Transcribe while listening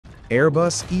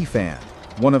Airbus E-Fan,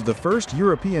 one of the first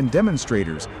European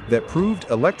demonstrators that proved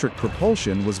electric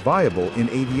propulsion was viable in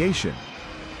aviation.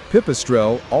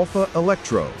 Pipistrel Alpha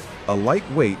Electro, a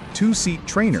lightweight two-seat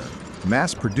trainer,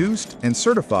 mass-produced and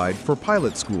certified for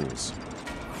pilot schools.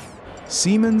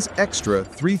 Siemens Extra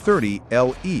 330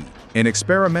 LE, an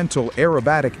experimental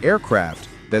aerobatic aircraft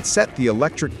that set the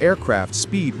electric aircraft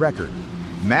speed record.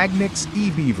 MagniX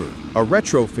E-Beaver, a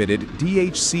retrofitted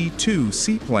DHC-2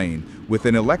 seaplane with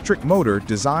an electric motor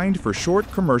designed for short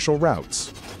commercial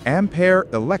routes. Ampere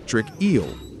Electric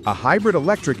Eel, a hybrid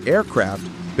electric aircraft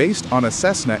based on a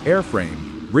Cessna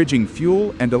airframe, bridging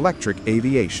fuel and electric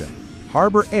aviation.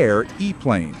 Harbor Air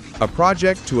E-Plane, a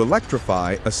project to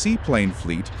electrify a seaplane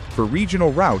fleet for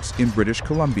regional routes in British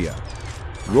Columbia.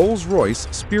 Rolls-Royce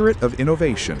Spirit of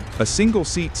Innovation, a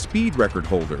single-seat speed record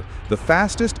holder, the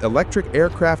fastest electric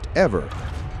aircraft ever.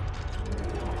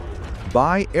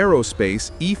 By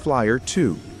Aerospace E-Flyer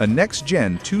 2, a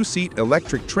next-gen two-seat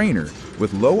electric trainer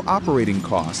with low operating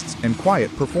costs and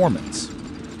quiet performance.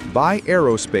 By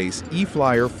Aerospace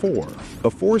E-Flyer 4, a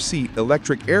four-seat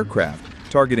electric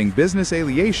aircraft targeting business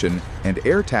aviation and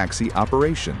air taxi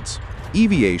operations.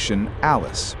 Eviation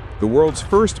Alice, the world's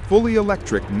first fully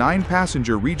electric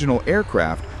 9-passenger regional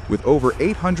aircraft with over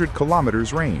 800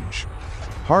 kilometers range.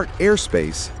 Hart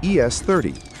Airspace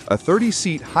ES-30, a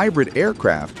 30-seat hybrid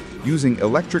aircraft using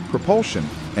electric propulsion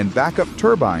and backup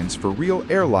turbines for real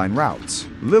airline routes.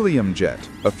 Lilium Jet,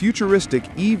 a futuristic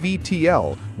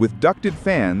eVTL with ducted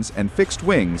fans and fixed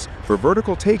wings for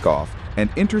vertical takeoff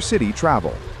and intercity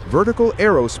travel. Vertical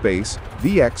Aerospace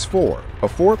VX4, a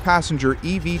 4-passenger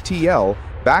eVTL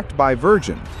backed by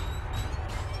Virgin.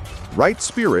 Wright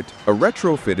Spirit, a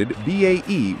retrofitted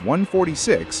BAE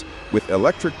 146 with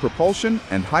electric propulsion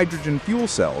and hydrogen fuel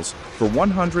cells for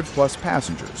 100+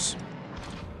 passengers.